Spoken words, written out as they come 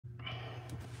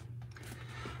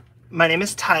My name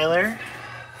is Tyler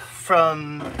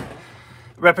from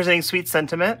representing Sweet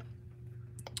Sentiment.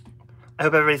 I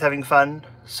hope everybody's having fun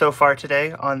so far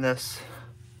today on the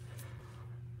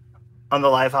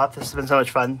live hop. This has been so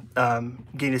much fun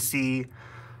getting to see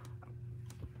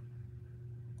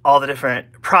all the different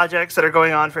projects that are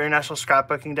going on for International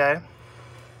Scrapbooking Day.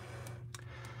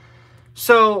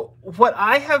 So what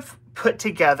I have put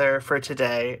together for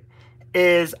today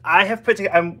is I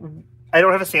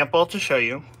don't have a sample to show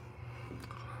you,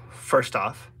 first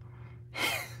off.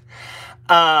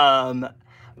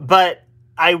 But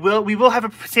we will have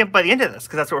a sample by the end of this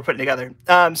because that's what we're putting together.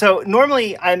 So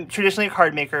normally I'm traditionally a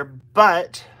card maker,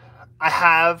 but I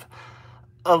have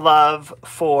a love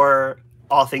for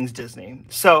all things Disney.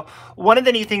 So one of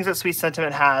the neat things that Sweet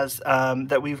Sentiment has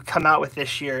that we've come out with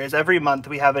this year is every month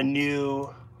we have a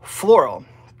new floral.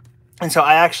 And so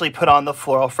I actually put on the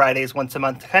Floral Fridays once a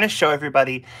month to kind of show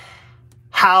everybody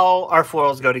how our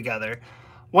florals go together.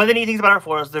 One of the neat things about our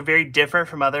florals, they're very different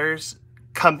from others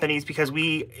companies because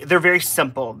they're very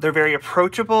simple. They're very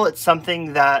approachable. It's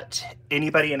something that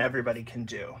anybody and everybody can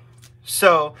do.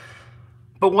 So,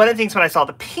 but one of the things when I saw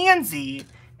the pansy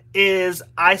is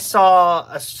I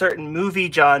saw a certain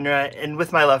movie genre, and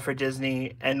with my love for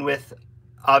Disney and with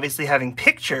obviously having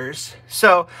pictures.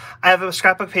 So I have a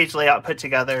scrapbook page layout put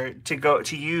together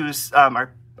to use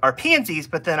our pansies,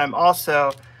 but then I'm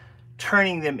also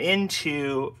changing them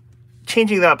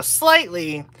up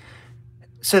slightly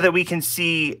so that we can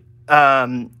see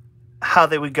how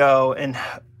they would go and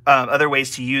other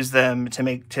ways to use them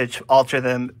to alter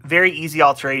them. Very easy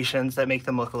alterations that make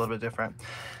them look a little bit different.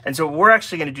 And so what we're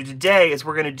actually going to do today is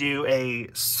we're going to do a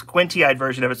squinty-eyed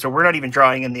version of it. So we're not even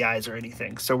drawing in the eyes or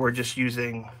anything. So we're just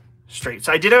using straight.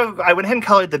 So I went ahead and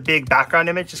colored the big background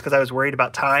image just because I was worried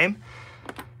about time.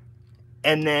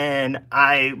 And then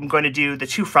I'm going to do the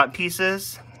two front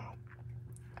pieces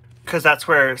because that's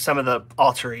where some of the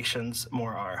alterations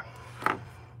more are.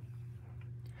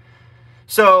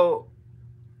 So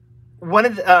one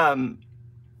of the,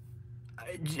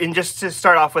 and just to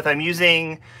start off with, I'm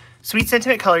using Sweet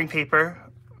Sentiment coloring paper,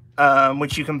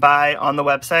 which you can buy on the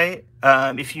website.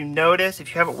 If you notice,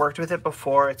 if you haven't worked with it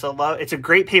before, it's a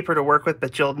great paper to work with,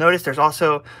 but you'll notice there's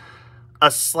also a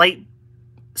slight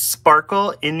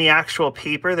sparkle in the actual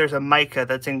paper. There's a mica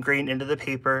that's ingrained into the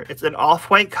paper. It's an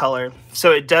off-white color,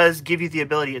 so it does give you the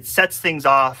ability, it sets things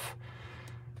off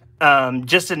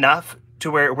just enough to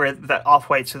where that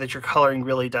off-white so that your coloring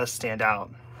really does stand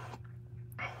out.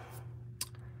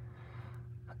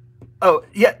 Oh,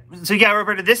 yeah. So yeah,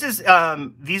 Roberta, this is,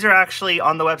 these are actually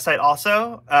on the website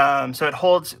also. So it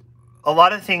holds a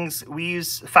lot of things. We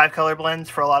use 5 color blends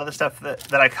for a lot of the stuff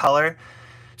that I color.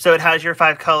 So it has your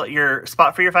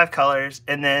spot for your 5 colors.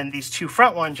 And then these 2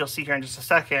 front ones you'll see here in just a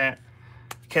second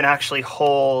can actually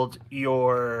hold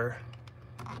your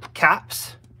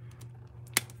caps.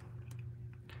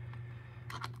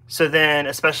 So then,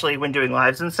 especially when doing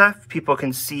lives and stuff, people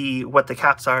can see what the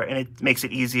caps are, and it makes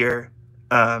it easier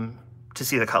to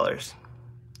see the colors.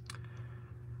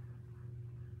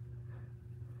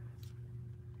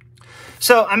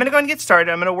 So I'm going to go ahead and get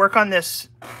started. I'm going to work on the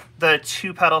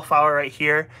 2-petal flower right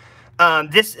here.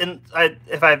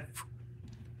 If I've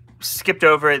skipped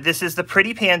over it, this is the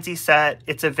Pretty Pansy set.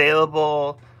 It's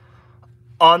available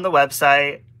on the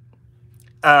website.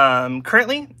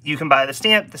 Currently, you can buy the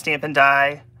stamp and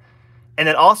die. And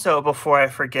then also, before I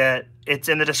forget, it's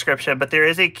in the description, but there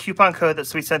is a coupon code that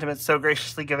Sweet Sentiment's so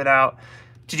graciously given out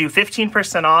to do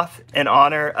 15% off in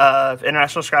honor of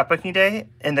International Scrapbooking Day.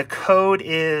 And the code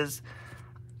is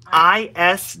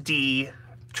ISD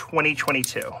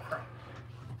 2022.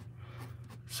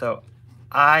 So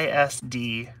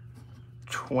ISD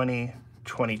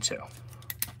 2022.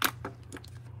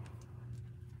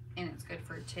 And it's good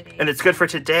for today. And it's good for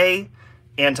today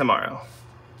and tomorrow.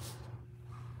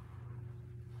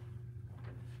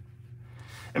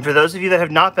 And for those of you that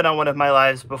have not been on one of my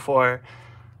lives before,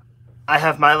 I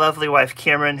have my lovely wife,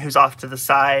 Cameron, who's off to the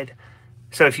side.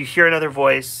 So if you hear another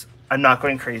voice, I'm not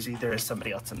going crazy. There is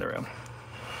somebody else in the room.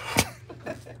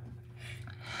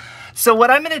 So what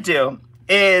I'm going to do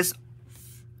is,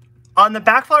 on the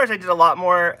back flowers, I did a lot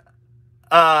more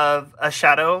of a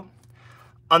shadow.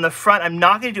 On the front, I'm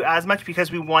not going to do as much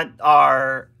because we want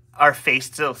our face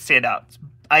to stand out.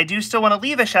 I do still want to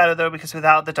leave a shadow, though, because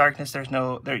without the darkness, there's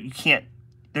no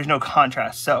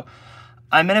contrast. So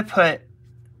I'm going to put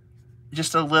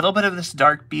just a little bit of this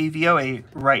dark BVO8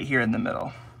 right here in the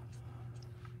middle.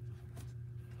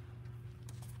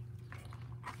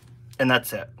 And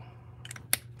that's it.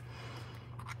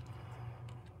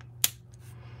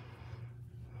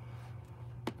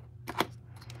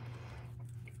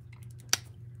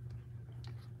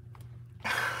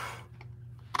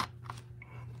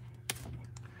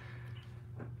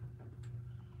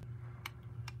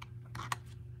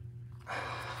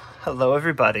 Hello,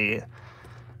 everybody.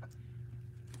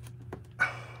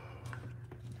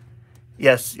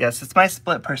 Yes, it's my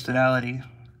split personality.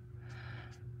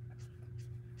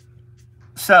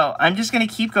 So I'm just going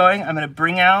to keep going. I'm going to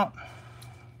bring out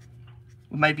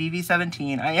my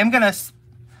BB17. I am going to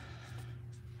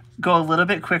go a little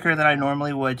bit quicker than I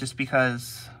normally would just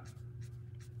because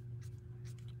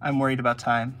I'm worried about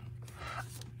time.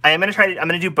 I'm going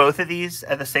to do both of these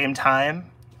at the same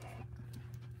time.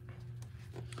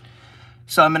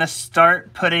 So I'm going to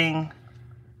start putting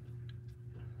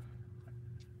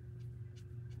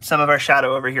some of our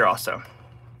shadow over here also.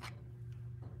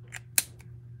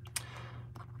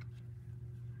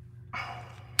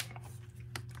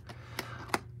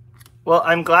 Well,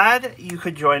 I'm glad you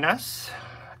could join us,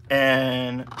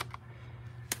 and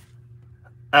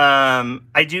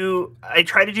I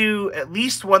try to do at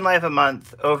least one live a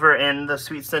month over in the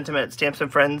Sweet Sentiment Stamps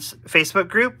and Friends Facebook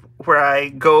group, where I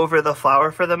go over the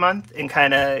flower for the month and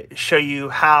kind of show you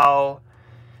how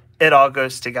it all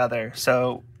goes together.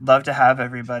 So love to have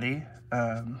everybody.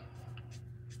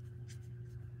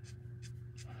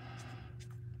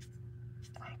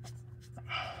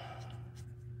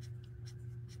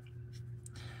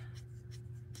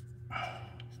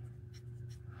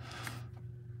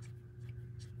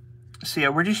 So yeah,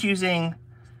 we're just using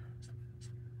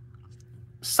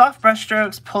soft brush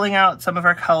strokes, pulling out some of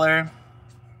our color.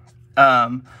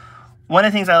 One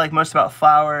of the things I like most about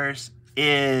flowers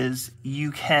is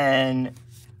you can,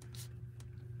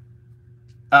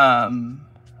 kind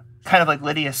of like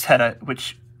Lydia said,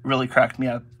 which really cracked me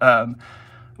up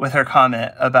with her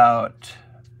comment about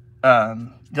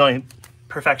the only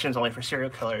perfection is only for serial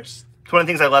killers. It's one of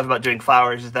the things I love about doing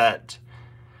flowers is that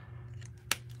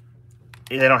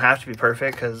they don't have to be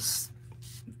perfect because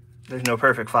there's no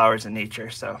perfect flowers in nature.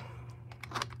 So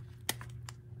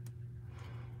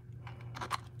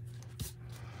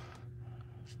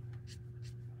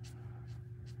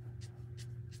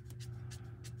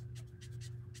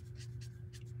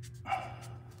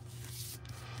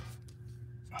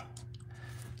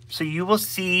you will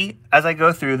see as I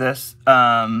go through this,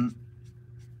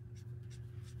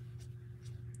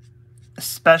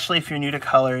 especially if you're new to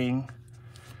coloring,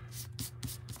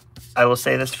 I will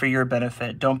say this for your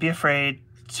benefit. Don't be afraid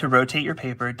to rotate your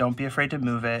paper. Don't be afraid to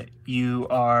move it. You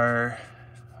are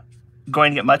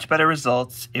going to get much better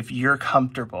results if you're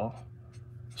comfortable.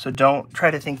 So don't try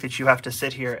to think that you have to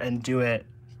sit here and do it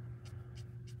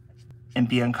and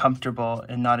be uncomfortable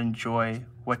and not enjoy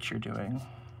what you're doing.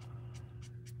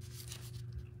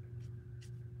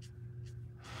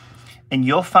 And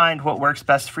you'll find what works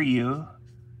best for you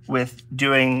with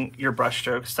doing your brush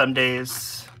strokes. Some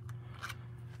days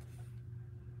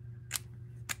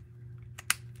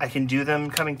I can do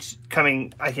them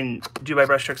I can do my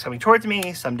brush strokes coming towards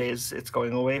me. Some days it's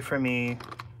going away from me.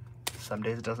 Some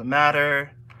days it doesn't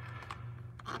matter.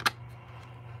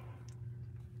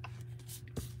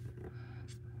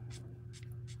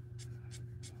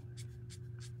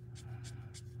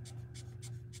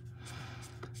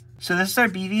 So this is our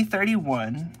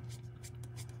BV31.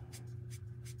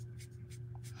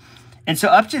 And so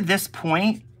up to this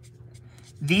point,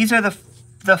 these are the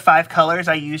 5 colors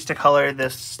I used to color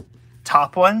this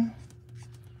top one.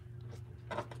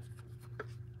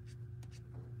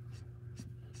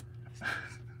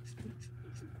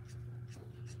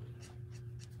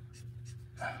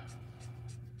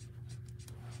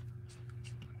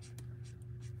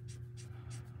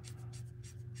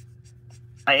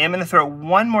 I am going to throw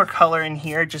one more color in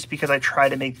here just because I try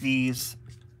to make these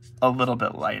a little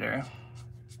bit lighter.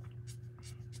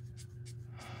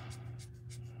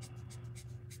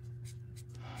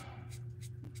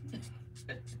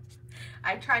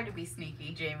 I tried to be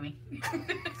sneaky, Jamie. Can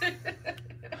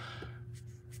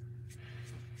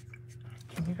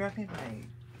you grab me my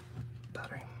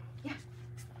battery? Yeah.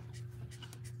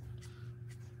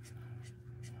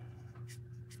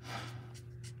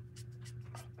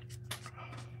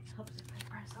 Helps if I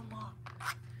press unlock.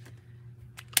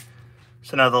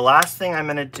 So now the last thing I'm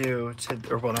going to do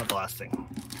or well, not the last thing,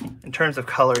 in terms of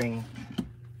coloring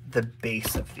the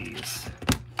base of these.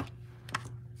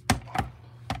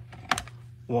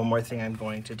 One more thing I'm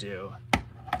going to do.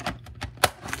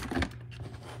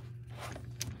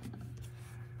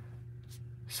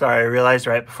 Sorry, I realized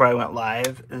right before I went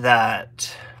live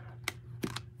that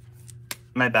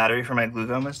my battery for my glue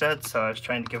gun was dead, so I was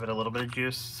trying to give it a little bit of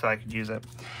juice so I could use it.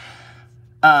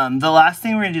 The last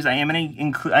thing we're gonna do is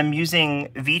I'm using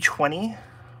V20,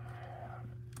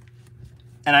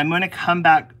 and I'm gonna come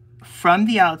back from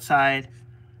the outside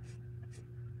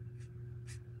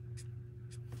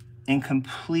and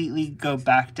completely go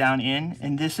back down in.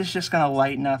 And this is just going to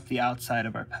lighten up the outside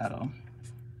of our petal.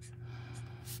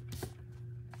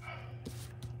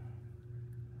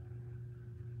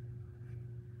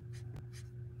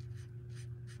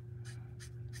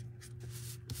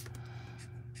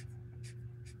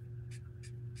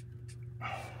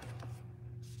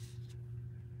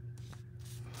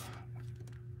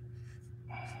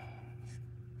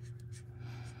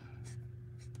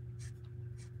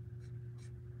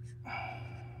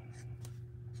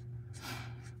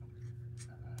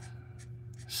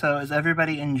 So is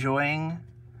everybody enjoying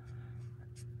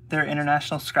their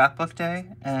International Scrapbook Day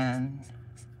and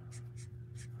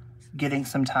getting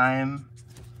some time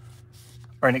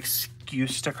or an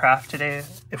excuse to craft today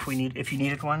if you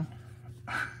needed one?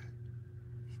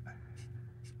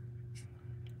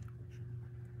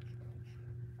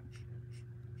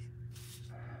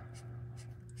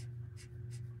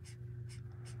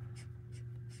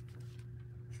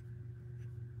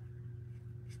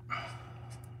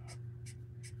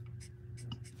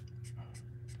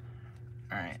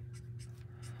 All right.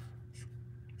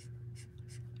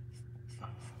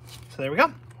 So there we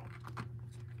go.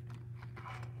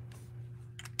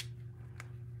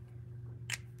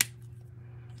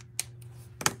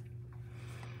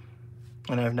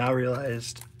 And I've now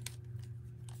realized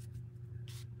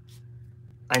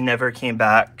I never came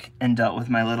back and dealt with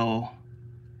my little,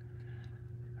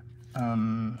 I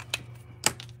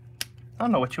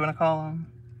don't know what you want to call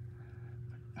them.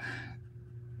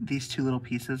 These two little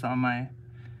pieces on my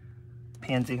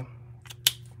pansy. All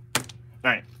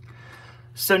right.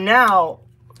 So now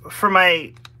for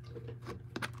my,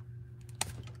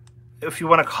 if you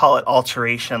want to call it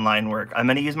alteration line work, I'm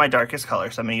going to use my darkest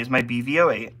color. So I'm going to use my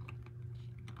BV08.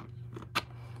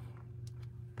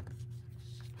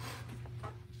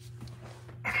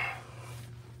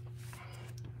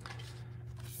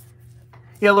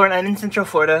 Yeah, Lauren, I'm in Central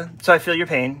Florida, so I feel your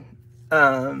pain.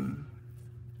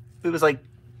 It was like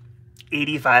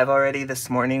 85 already this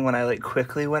morning when I like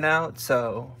quickly went out,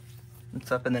 so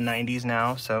it's up in the 90s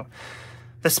now. So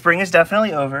the spring is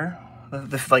definitely over,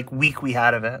 the like week we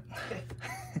had of it.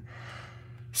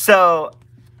 So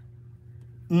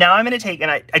now I'm going to take,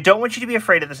 and I don't want you to be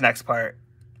afraid of this next part.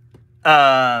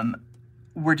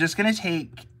 We're just going to take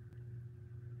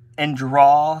and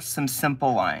draw some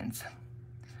simple lines.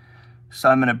 So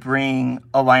I'm going to bring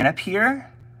a line up here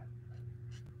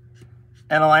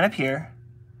and a line up here.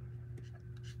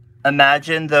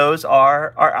 Imagine those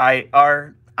are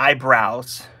our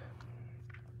eyebrows.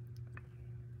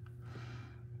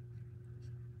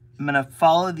 I'm going to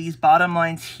follow these bottom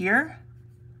lines here,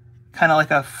 kind of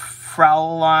like a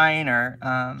frown line or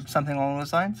something along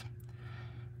those lines.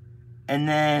 And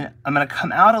then I'm going to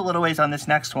come out a little ways on this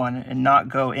next one and not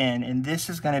go in. And this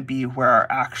is going to be where our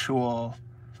actual,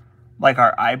 like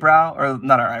our eyebrow, or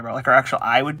not our eyebrow, like our actual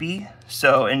eye would be.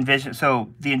 So envision, so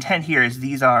the intent here is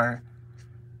these are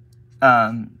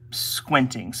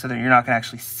squinting so that you're not going to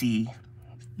actually see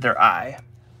their eye.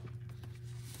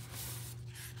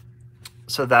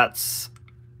 So that's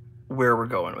where we're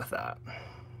going with that.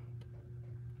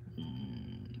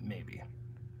 Maybe.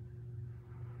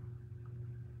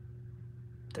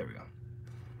 There we go.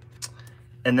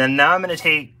 And then now I'm going to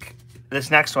take this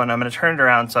next one, I'm going to turn it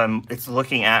around so it's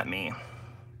looking at me.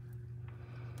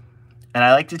 And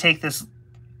I like to take this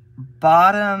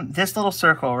bottom, this little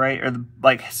circle, right, or the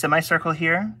like semicircle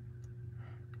here,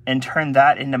 and turn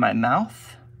that into my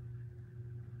mouth.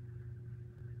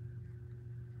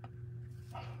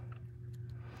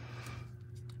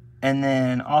 And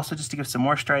then also just to give some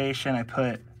more striation, I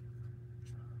put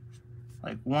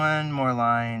like one more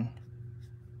line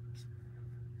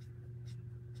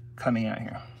coming out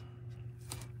here.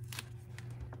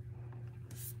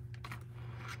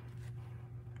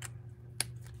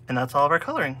 And that's all of our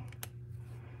coloring.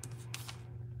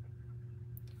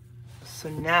 So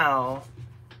now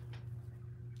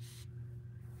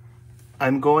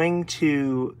I'm going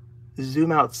to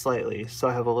zoom out slightly so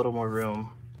I have a little more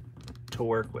room to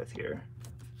work with here.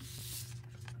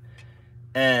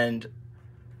 And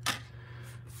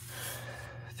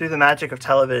through the magic of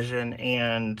television,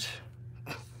 and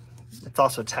it's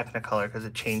also Technicolor because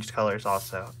it changed colors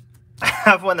also, I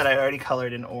have one that I already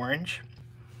colored in orange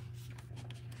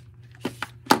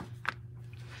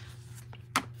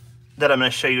that I'm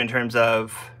going to show you in terms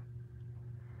of,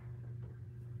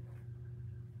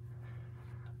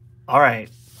 all right,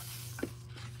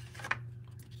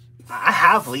 I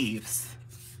have leaves.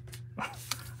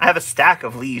 I have a stack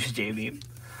of leaves, Jamie.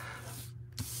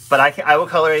 But I will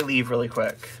color a leaf really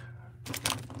quick.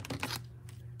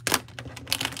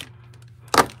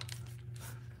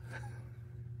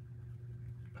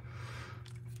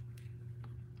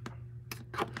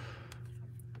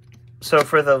 So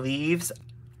for the leaves,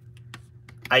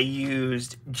 I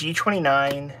used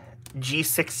G29,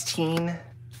 G16,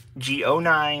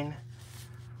 G09,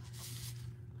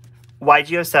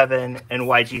 YG07, and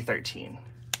YG13.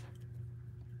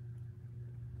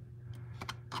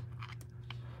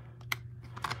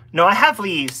 No, I have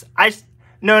leaves.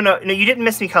 No, you didn't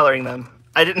miss me coloring them.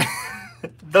 I didn't.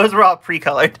 Those were all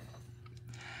pre-colored.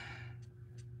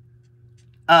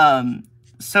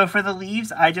 So for the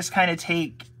leaves, I just kind of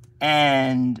take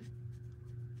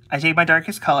my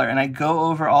darkest color and I go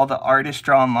over all the artist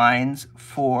drawn lines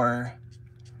for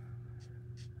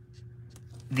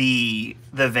the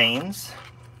veins.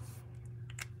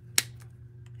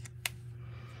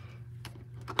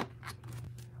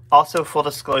 Also, full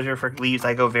disclosure, for leaves,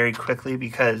 I go very quickly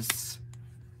because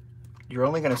you're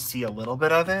only going to see a little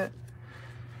bit of it.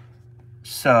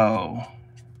 So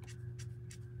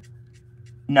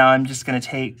now I'm just going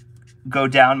to go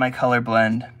down my color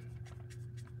blend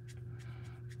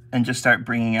and just start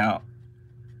bringing out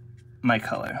my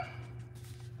color.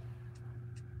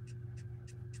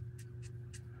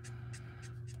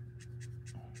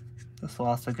 This will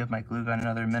also give my glue gun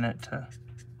another minute to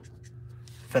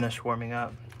finish warming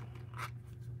up.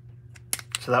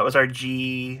 So that was our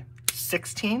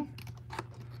G16.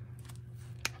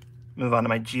 Move on to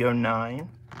my G09.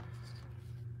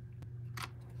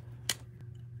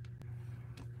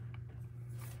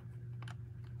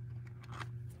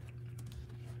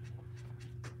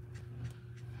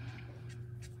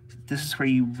 This is where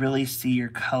you really see your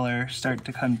color start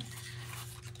to come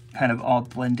kind of all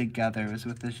blend together, is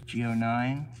with this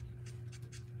G09.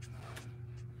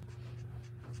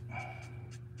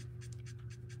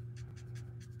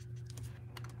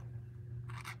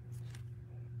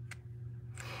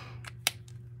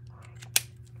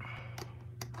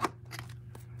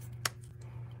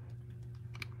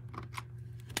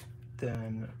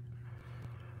 Then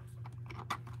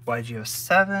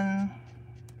YG07.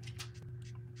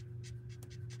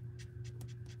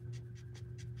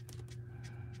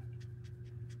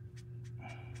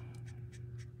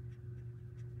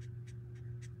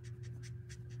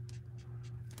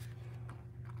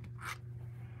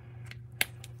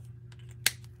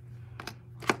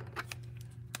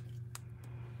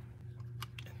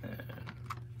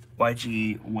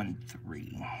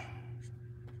 YG13.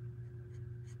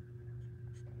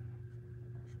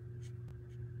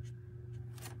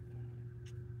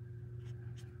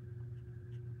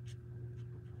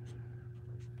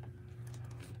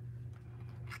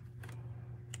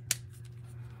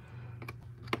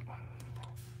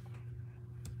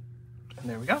 And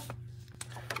there we go.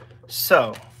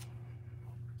 So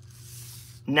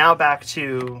now back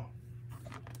to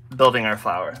building our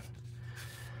flower.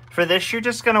 For this, you're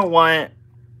just gonna want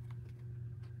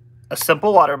a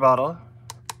simple water bottle.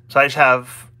 So I just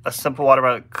have a simple water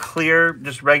bottle, clear,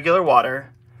 just regular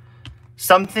water.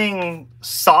 Something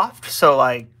soft, so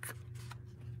like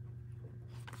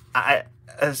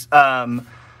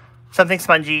something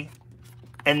spongy,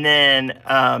 and then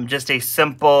just a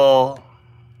simple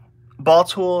ball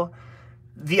tool.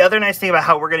 The other nice thing about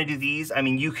how we're gonna do these, I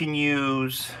mean, you can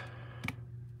use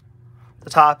the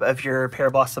top of your Pear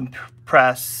Blossom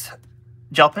Press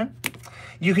gel pen.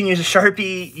 You can use a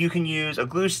Sharpie, you can use a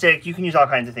glue stick, you can use all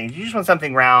kinds of things. You just want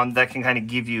something round that can kind of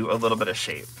give you a little bit of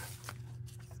shape.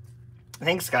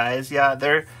 Thanks, guys. Yeah,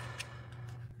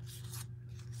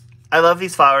 I love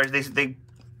these flowers.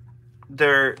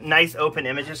 They're nice open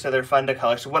images, so they're fun to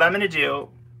color. So what I'm gonna do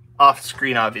off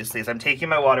screen, obviously, is I'm taking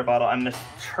my water bottle, I'm gonna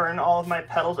turn all of my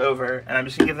petals over, and I'm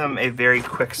just gonna give them a very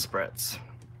quick spritz.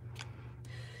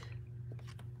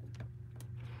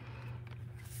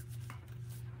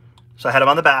 So I had them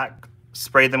on the back,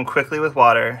 sprayed them quickly with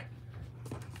water.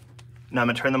 Now I'm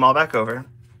gonna turn them all back over.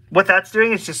 What that's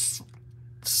doing is just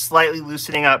slightly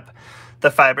loosening up the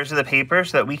fibers of the paper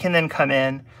so that we can then come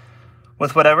in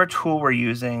with whatever tool we're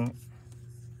using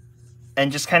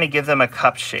and just kind of give them a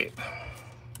cup shape.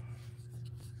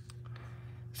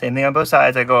 Same thing on both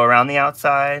sides. I go around the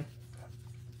outside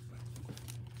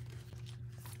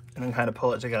and then kind of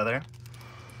pull it together.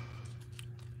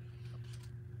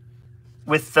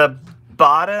 With the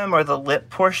bottom or the lip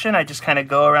portion, I just kind of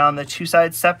go around the two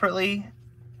sides separately,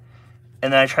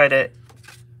 and then I try to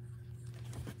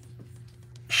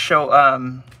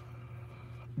show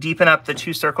deepen up the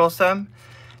two circles some.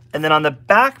 And then on the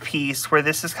back piece, where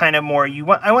this is kind of more,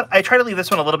 I try to leave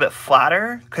this one a little bit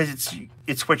flatter because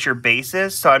it's what your base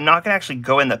is. So I'm not gonna actually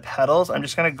go in the petals. I'm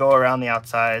just gonna go around the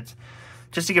outsides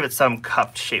just to give it some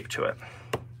cupped shape to it.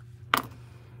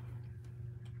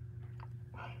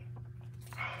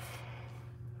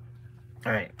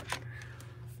 All right.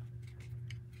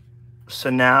 So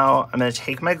now I'm going to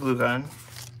take my glue gun.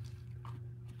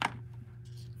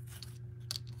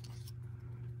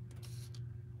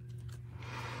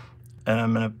 And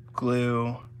I'm going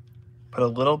to put a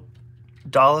little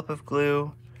dollop of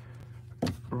glue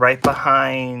right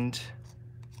behind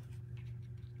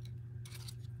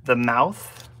the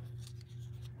mouth.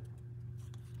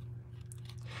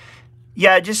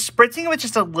 Yeah, just spritzing it with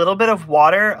just a little bit of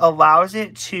water allows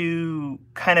it to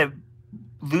kind of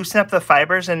loosen up the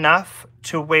fibers enough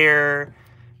to where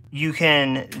you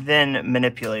can then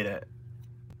manipulate it.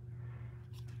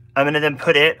 I'm going to then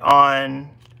put it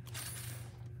on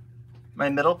my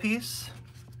middle piece.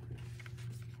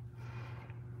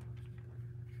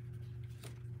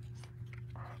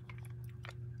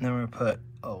 And then we're going to put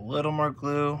a little more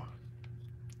glue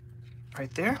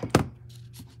right there.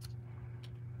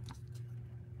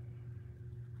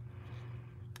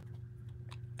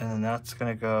 And then that's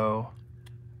going to go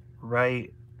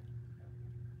right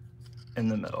in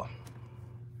the middle.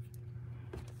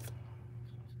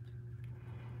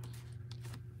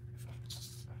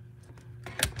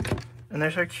 And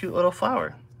there's our cute little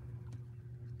flower.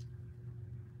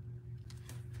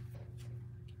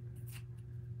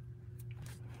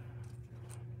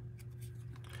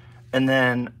 And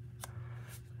then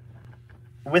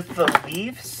with the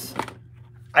leaves,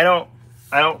 I don't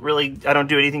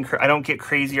do anything, I don't get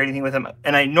crazy or anything with them.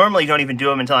 And I normally don't even do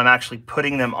them until I'm actually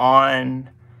putting them on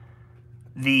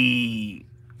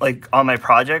on my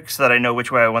project so that I know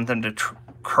which way I want them to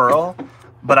curl.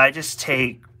 But I just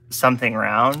take something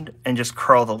round and just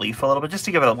curl the leaf a little bit just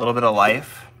to give it a little bit of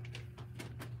life.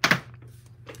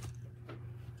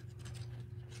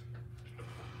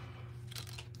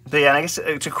 But yeah, and I guess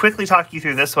to quickly talk you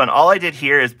through this one, all I did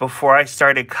here is before I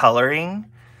started coloring,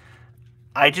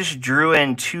 I just drew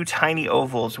in 2 tiny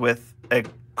ovals with a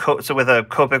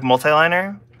Copic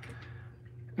multiliner,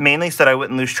 mainly so that I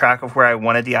wouldn't lose track of where I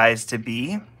wanted the eyes to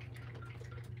be.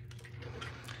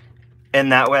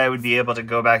 And that way I would be able to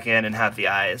go back in and have the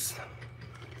eyes.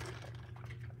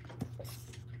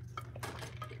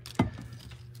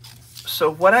 So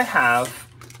what I have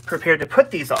prepared to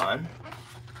put these on,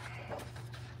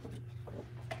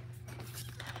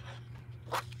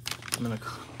 I'm going to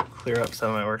clear up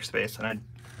some of my workspace, and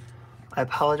I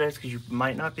apologize because you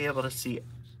might not be able to see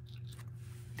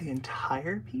the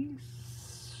entire piece.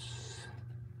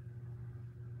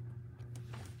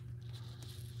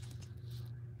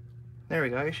 There we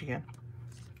go, I guess you can.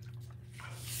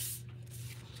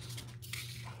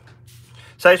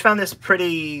 So I just found this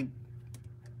pretty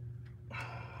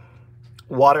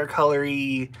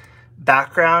watercolory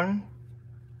background.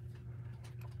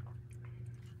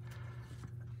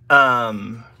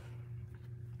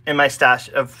 In my stash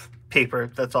of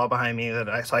paper that's all behind me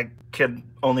that so I could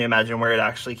only imagine where it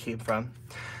actually came from.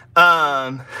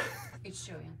 It's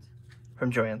Joanne's.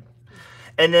 From Joanne.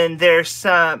 And then there's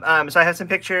some, so I have some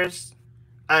pictures.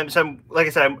 Like I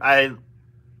said,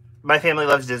 my family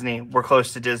loves Disney. We're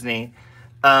close to Disney.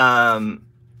 So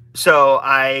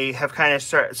I have kind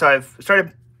of I've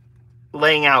started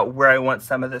laying out where I want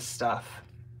some of this stuff.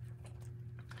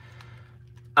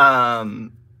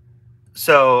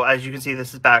 So as you can see,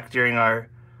 this is back during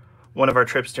one of our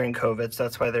trips during COVID. So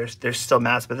that's why there's still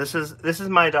masks. But this is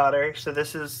my daughter. So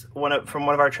this is from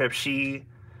one of our trips. She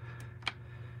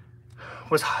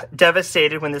was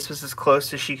devastated when this was as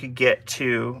close as she could get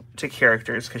to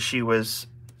characters because she was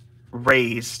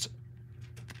raised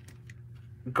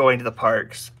going to the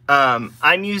parks.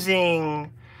 I'm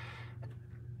using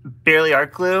Barely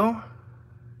Art Glue.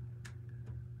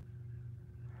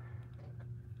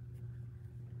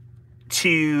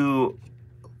 To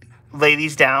lay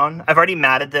these down. I've already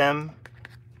matted them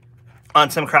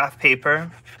on some craft paper.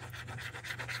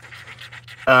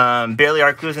 Barely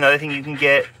Art Glue is another thing you can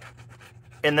get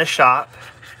in the shop.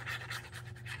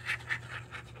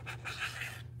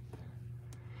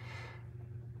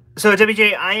 So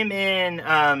WJ, I am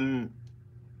in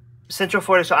Central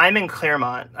Florida, so I'm in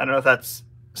Claremont. I don't know if that's,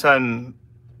 so I'm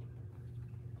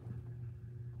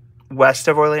west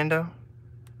of Orlando.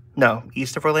 No,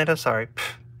 east of Orlando, sorry.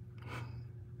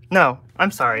 No,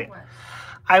 I'm sorry.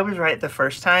 I was right the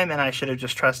first time, and I should have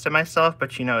just trusted myself,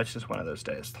 but you know, it's just one of those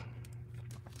days.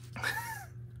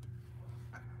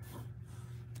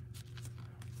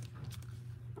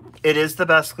 It is the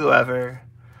best glue ever,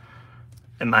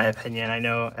 in my opinion. I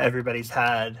know everybody's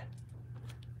had...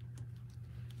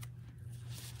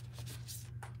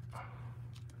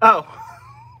 Oh!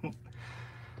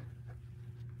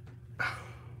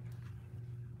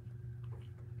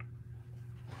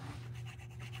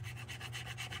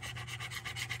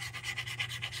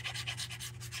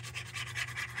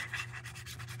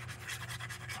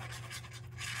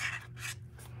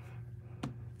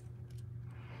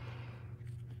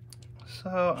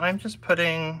 So I'm just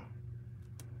putting...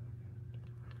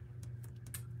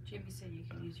 Jimmy said you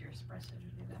can use your espresso to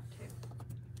do that too.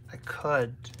 I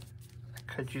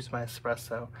could use my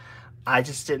espresso. I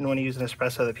just didn't want to use an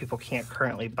espresso that people can't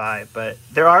currently buy, but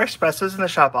there are espressos in the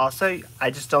shop also. I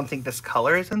just don't think this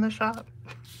color is in the shop.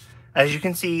 As you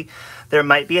can see, there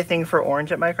might be a thing for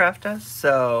orange at my craft desk,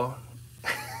 so...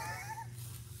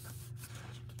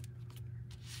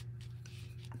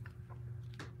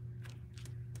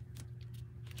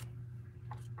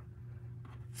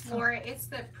 Laura, it's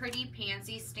the Pretty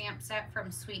Pansy stamp set from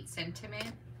Sweet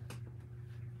Sentiment.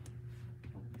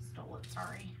 Oh, stole it,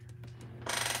 sorry.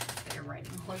 They're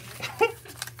writing closure.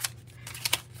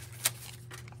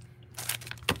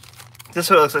 This is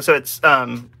what it looks like. So it's,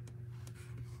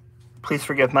 please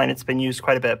forgive mine, it's been used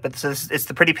quite a bit, but it's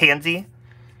the Pretty Pansy.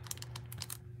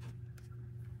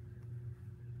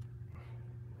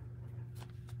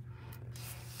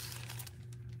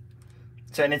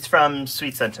 So, and it's from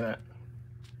Sweet Sentiment.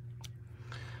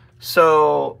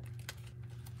 So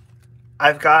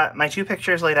I've got my 2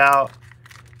 pictures laid out.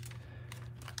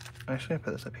 I'm actually gonna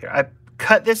put this up here. I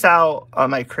cut this out on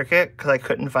my Cricut because I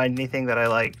couldn't find anything that I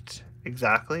liked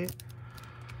exactly.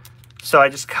 So I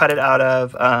just cut it out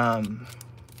of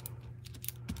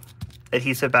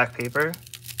adhesive back paper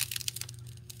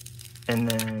and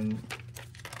then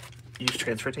use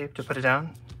transfer tape to put it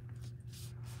down.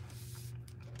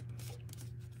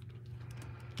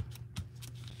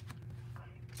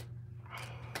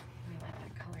 I like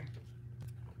that color.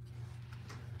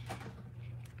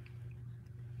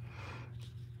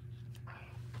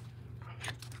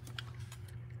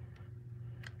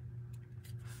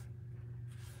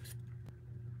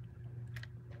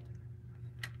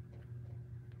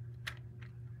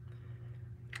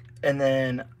 And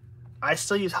then I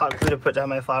still use hot glue to put down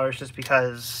my flowers just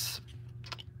because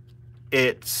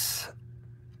it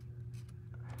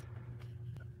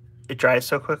dries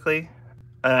so quickly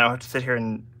and I don't have to sit here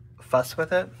and fuss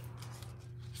with it.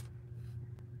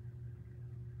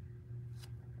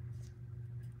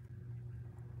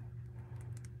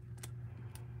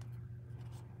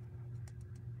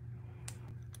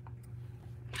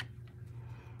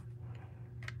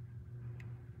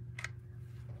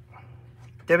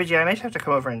 Debbie G, I might have to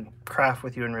come over and craft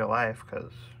with you in real life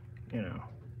because, you know,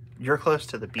 you're close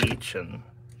to the beach and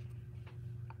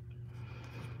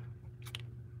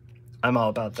I'm all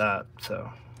about that,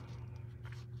 so.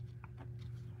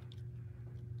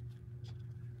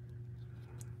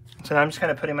 So now I'm just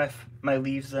kind of putting my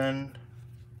leaves in.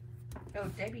 Oh,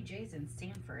 Debbie J's in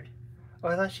Stanford. Oh,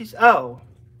 I thought she's, oh.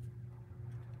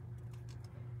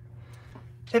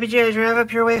 Debbie J, I drive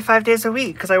up your way 5 days a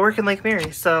week because I work in Lake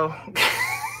Mary, so.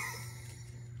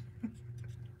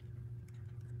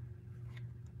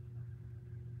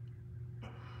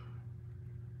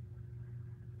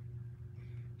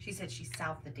 She said she's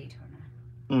south of Daytona.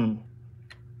 Mm.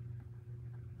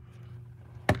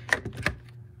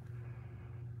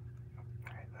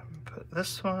 Alright, let me put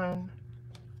this one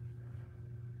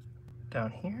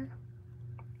down here.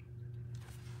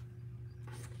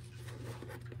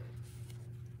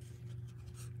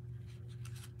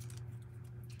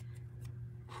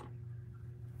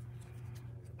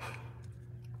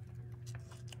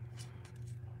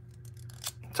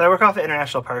 So I work off the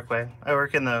International Parkway. I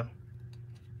work in the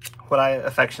what I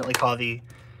affectionately call the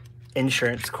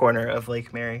insurance corner of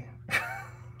Lake Mary.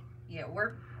 Yeah,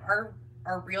 we're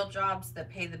our real jobs that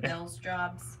pay the bills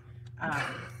jobs.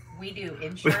 We do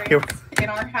insurance in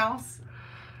our house.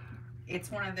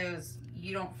 It's one of those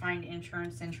you don't find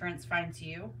insurance, insurance finds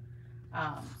you.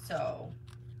 So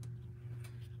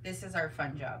this is our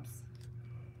fun jobs.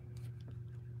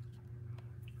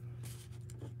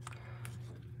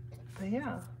 But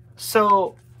yeah,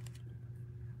 so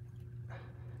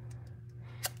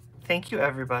thank you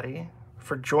everybody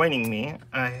for joining me.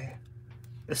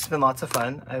 This has been lots of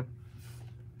fun.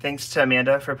 Thanks to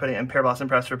Amanda for putting and Pear Blossom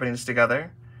Press for putting this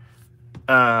together.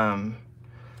 I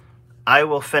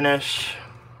will finish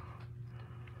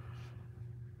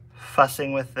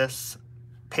fussing with this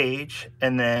page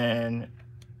and then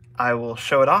I will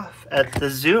show it off at the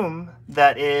Zoom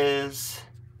that is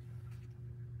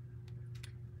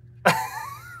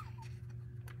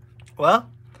well.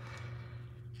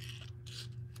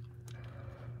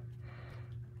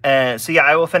 And so yeah,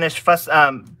 I will finish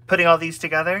putting all these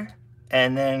together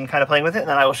and then kind of playing with it, and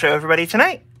then I will show everybody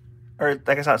tonight. Or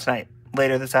I guess not tonight,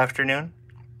 later this afternoon.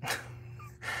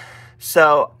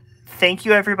 So thank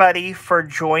you everybody for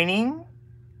joining.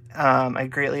 I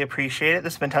greatly appreciate it.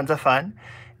 This has been tons of fun.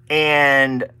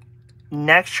 And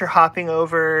next you're hopping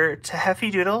over to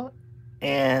Heffy Doodle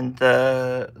and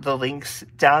the links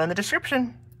down in the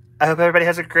description. I hope everybody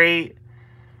has a great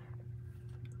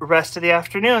rest of the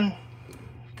afternoon.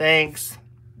 Thanks.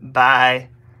 Bye.